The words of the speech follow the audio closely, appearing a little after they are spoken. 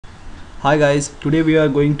Hi guys, today we are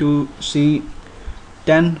going to see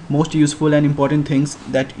 10 most useful and important things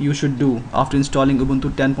that you should do after installing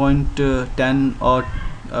Ubuntu 10.10 or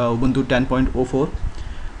Ubuntu 10.04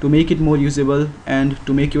 to make it more usable and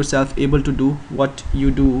to make yourself able to do what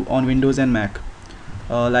you do on Windows and Mac,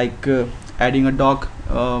 like adding a dock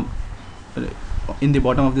in the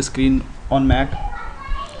bottom of the screen on Mac.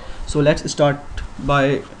 So let's start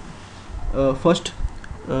by first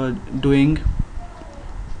doing.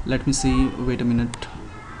 Let me see, wait a minute.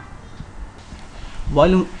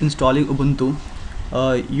 While installing Ubuntu,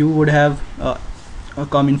 you would have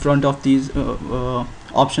come in front of these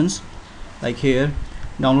options, like here,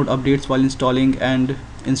 download updates while installing and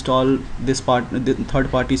install the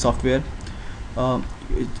third-party software.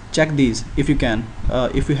 Check these if you can.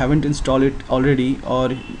 If you haven't installed it already,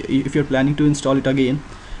 or if you're planning to install it again,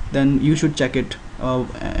 then you should check it,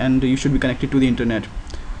 and you should be connected to the internet.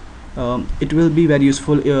 It will be very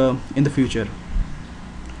useful in the future.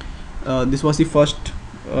 This was the first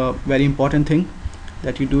very important thing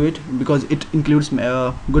that you do it, because it includes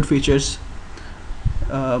good features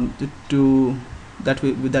that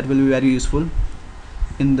will be very useful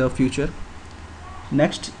in the future.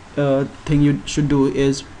 Next thing you should do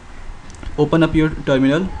is open up your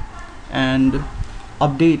terminal and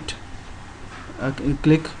update.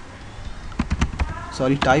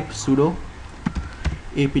 Type sudo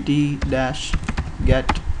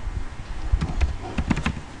apt-get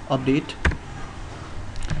update,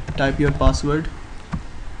 type your password,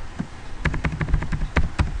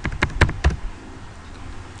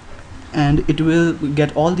 and it will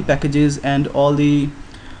get all the packages and all the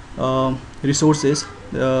resources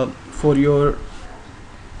for your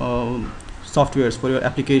softwares, for your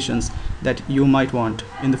applications that you might want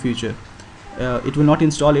in the future. It will not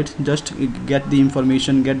install it, just get the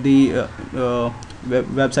information, get the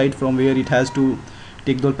website from where it has to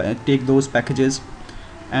take those packages,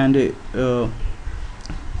 and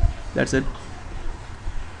that's it.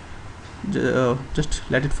 Just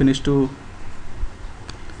let it finish to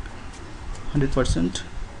 100%.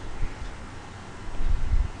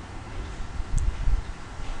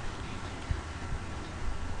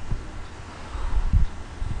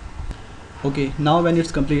 Okay, now when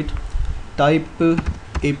it's complete, type you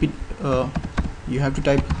have to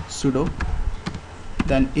type sudo,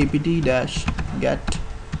 then apt-get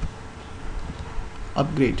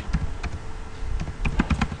upgrade,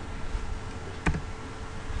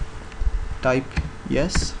 type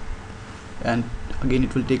yes, and again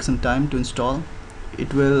it will take some time to install.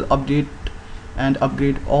 It will update and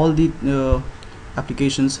upgrade all the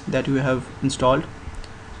applications that you have installed.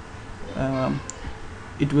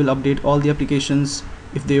 It will update all the applications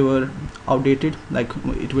if they were outdated, like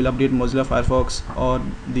it will update Mozilla Firefox or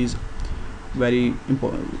these very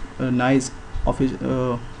nice office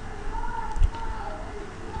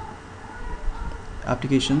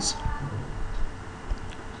applications.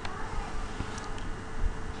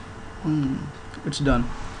 It's done.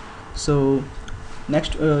 So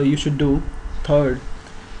next you should do, third,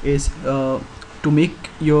 is to make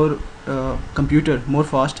your computer more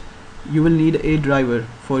fast. You will need a driver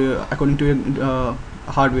for your, according to your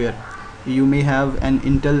hardware. You may have an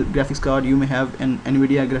Intel graphics card, you may have an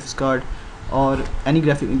NVIDIA graphics card, or any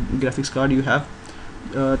graphics card you have.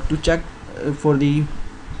 To check for the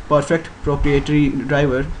perfect proprietary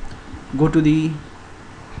driver, go to the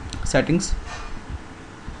settings.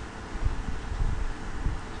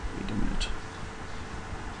 Wait a minute.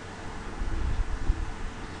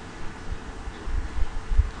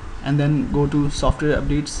 And then go to software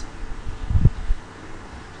updates,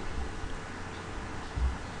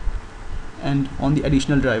 and on the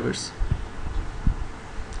additional drivers,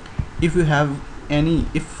 if you have any,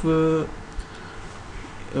 if there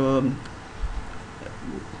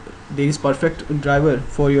is perfect driver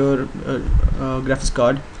for your graphics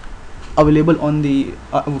card available on the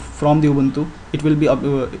from the Ubuntu, it will be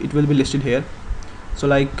listed here. So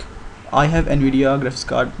like, I have NVIDIA graphics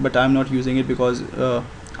card, but I'm not using it because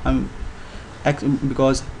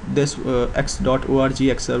because this x.org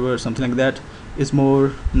x server, something like that, is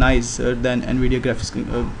more nicer than NVIDIA graphics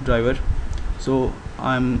driver. So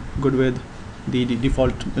I'm good with the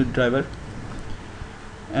default driver.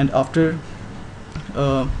 And after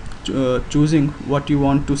choosing what you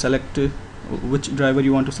want to select, which driver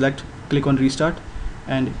you want to select, click on restart,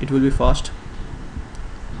 and it will be fast.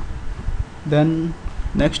 Then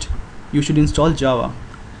next you should install Java.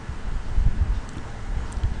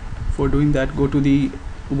 For doing that, go to the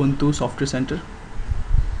Ubuntu Software Center,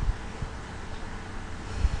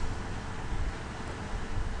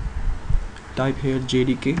 type here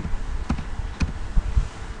JDK,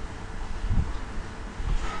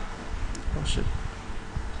 oh shit,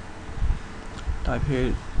 type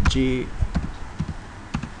here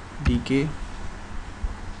jdk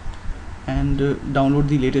and download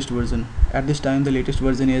the latest version. At this time the latest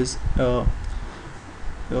version is Java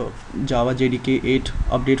JDK 8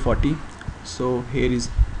 update 40. So here is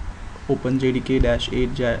open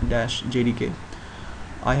jdk-8-jdk.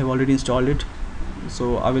 I have already installed it,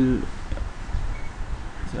 so I will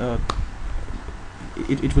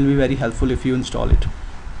it will be very helpful if you install it.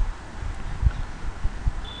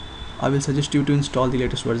 I will suggest you to install the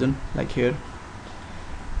latest version like here.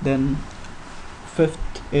 Then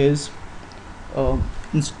fifth is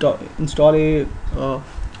install a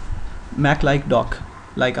Mac-like dock,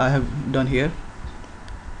 like I have done here.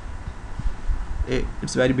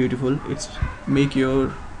 It's very beautiful. It's make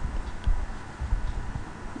your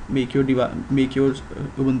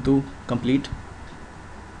Ubuntu complete.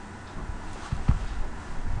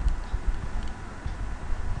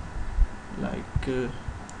 Like here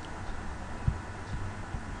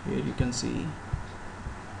you can see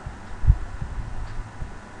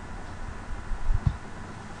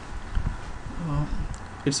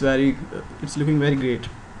it's looking very great.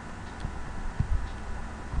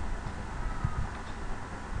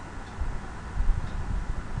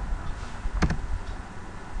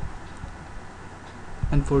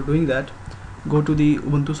 And for doing that, go to the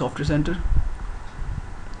Ubuntu Software Center,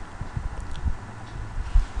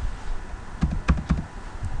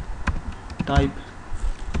 type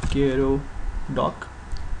cairo-dock,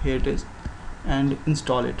 here it is, and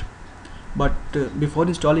install it. But before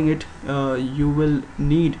installing it, you will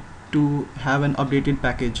need to have an updated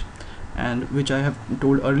package, and which I have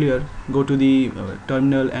told earlier. Go to the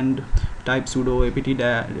terminal and type sudo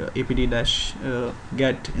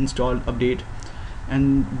apt-get install update,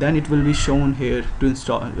 and then it will be shown here to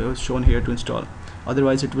install.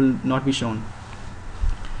 Otherwise it will not be shown.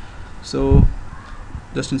 So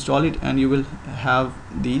just install it and you will have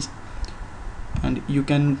these, and you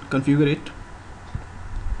can configure it.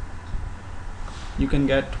 You can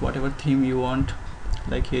get whatever theme you want.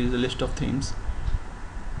 Like here is a list of themes.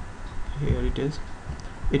 Here it is.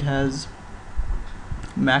 It has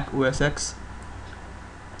Mac OS X.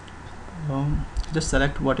 Just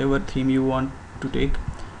select whatever theme you want to take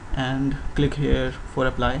and click here for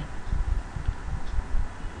apply.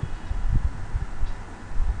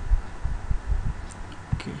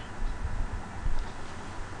 Okay.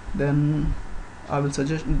 Then I will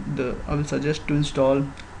suggest to install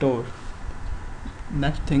Tor.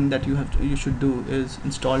 Next thing that you should do is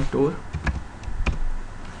install Tor.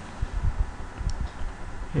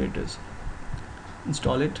 Here it is.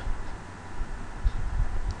 Install it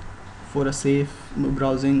for a safe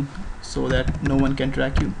browsing so that no one can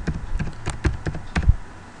track you.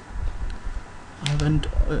 I haven't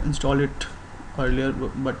installed it earlier,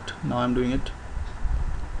 but now I'm doing it.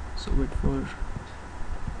 So wait for.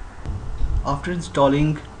 After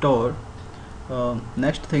installing Tor,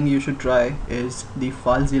 next thing you should try is the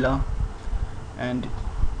filezilla, and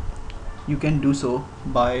you can do so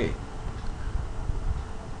by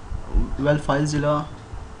filezilla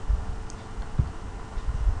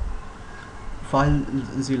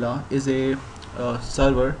is a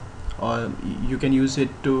server, or you can use it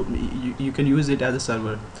as a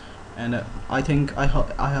server, and I think I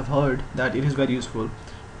have heard that it is very useful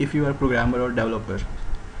if you are a programmer or developer,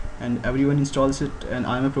 and everyone installs it, and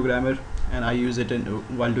I'm a programmer and I use it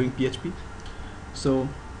while doing PHP. So,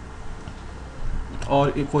 or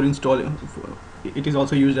for installing, it is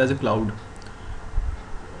also used as a cloud.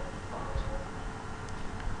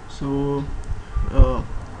 So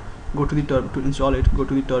go to the to install it, go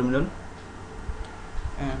to the terminal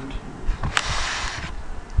and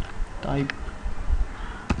type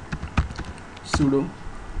sudo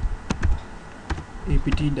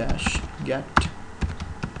apt-get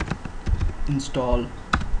install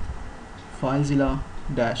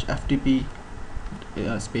filezilla-ftp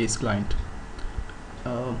space client.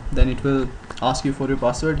 Then it will ask you for your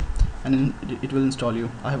password, and then it will install you.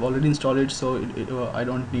 I have already installed it, so I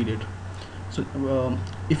don't need it. So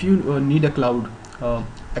if you need a cloud,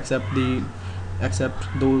 except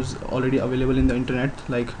those already available in the internet,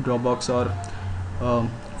 like Dropbox or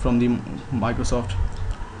from the Microsoft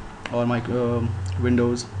or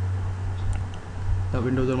Windows or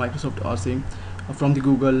Microsoft are same, from the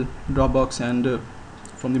Google, Dropbox, and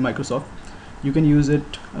from the Microsoft, you can use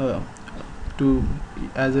it to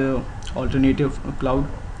as a alternative cloud.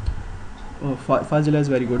 FileZilla is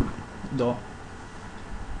very good though.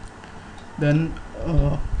 Then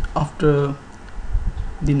after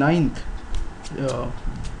the ninth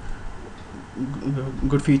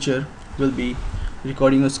good feature will be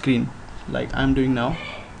recording a screen, like I'm doing now.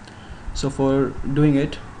 So for doing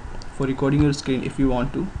it, for recording your screen, if you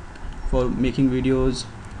want to, for making videos,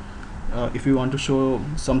 if you want to show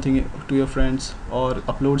something to your friends or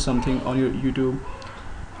upload something on your YouTube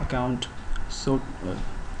account, so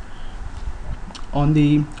on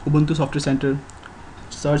the Ubuntu Software Center,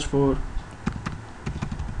 search for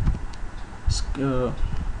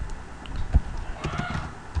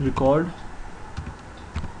record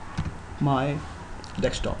my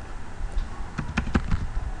desktop,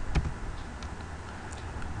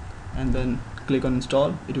 and then click on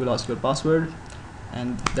install. It will ask your password,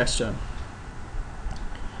 and that's done.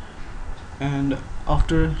 And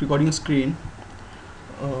after recording a screen,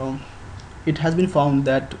 it has been found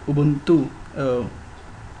that Ubuntu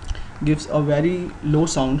gives a very low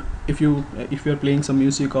sound if you are playing some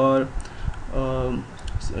music or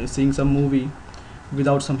seeing some movie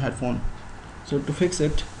without some headphone. So to fix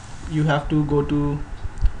it, you have to go to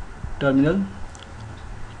terminal,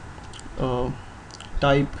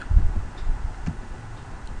 type,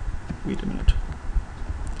 wait a minute,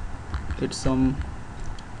 it's some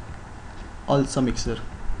ALSA mixer.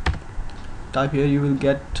 Type here, you will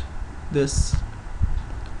get this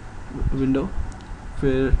window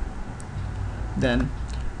where then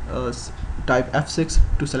type F6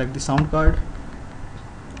 to select the sound card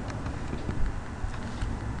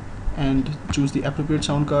and choose the appropriate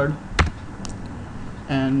sound card,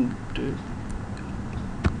 and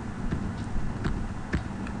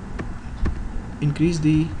increase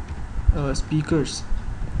the speakers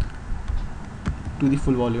to the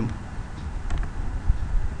full volume.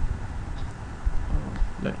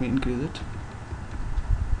 Let me increase it,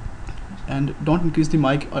 and don't increase the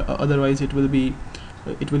mic, otherwise it will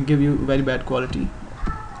give you very bad quality.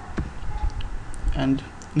 And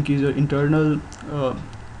increase your internal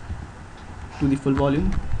to the full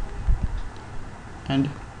volume, and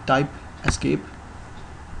type escape,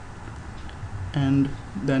 and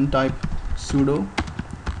then type sudo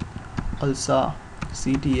alsa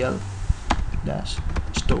ctl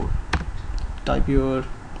 -store. Type your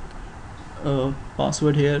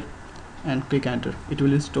password here and click enter. It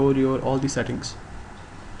will store your all the settings.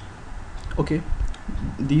 Okay,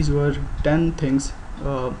 these were 10 things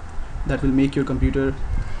that will make your computer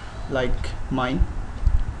like mine.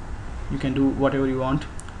 You can do whatever you want.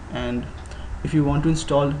 And if you want to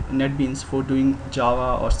install NetBeans for doing Java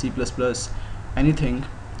or C++, anything,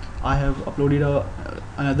 I have uploaded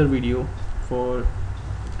another video for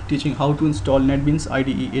teaching how to install NetBeans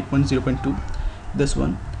IDE 8.0.2, this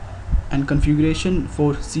one, and configuration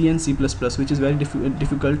for C and C++, which is very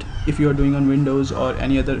difficult if you are doing on Windows or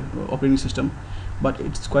any other operating system, but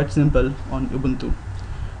it's quite simple on Ubuntu.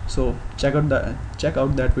 So check out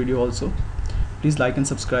that video also. Please like and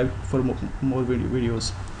subscribe for more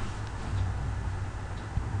videos.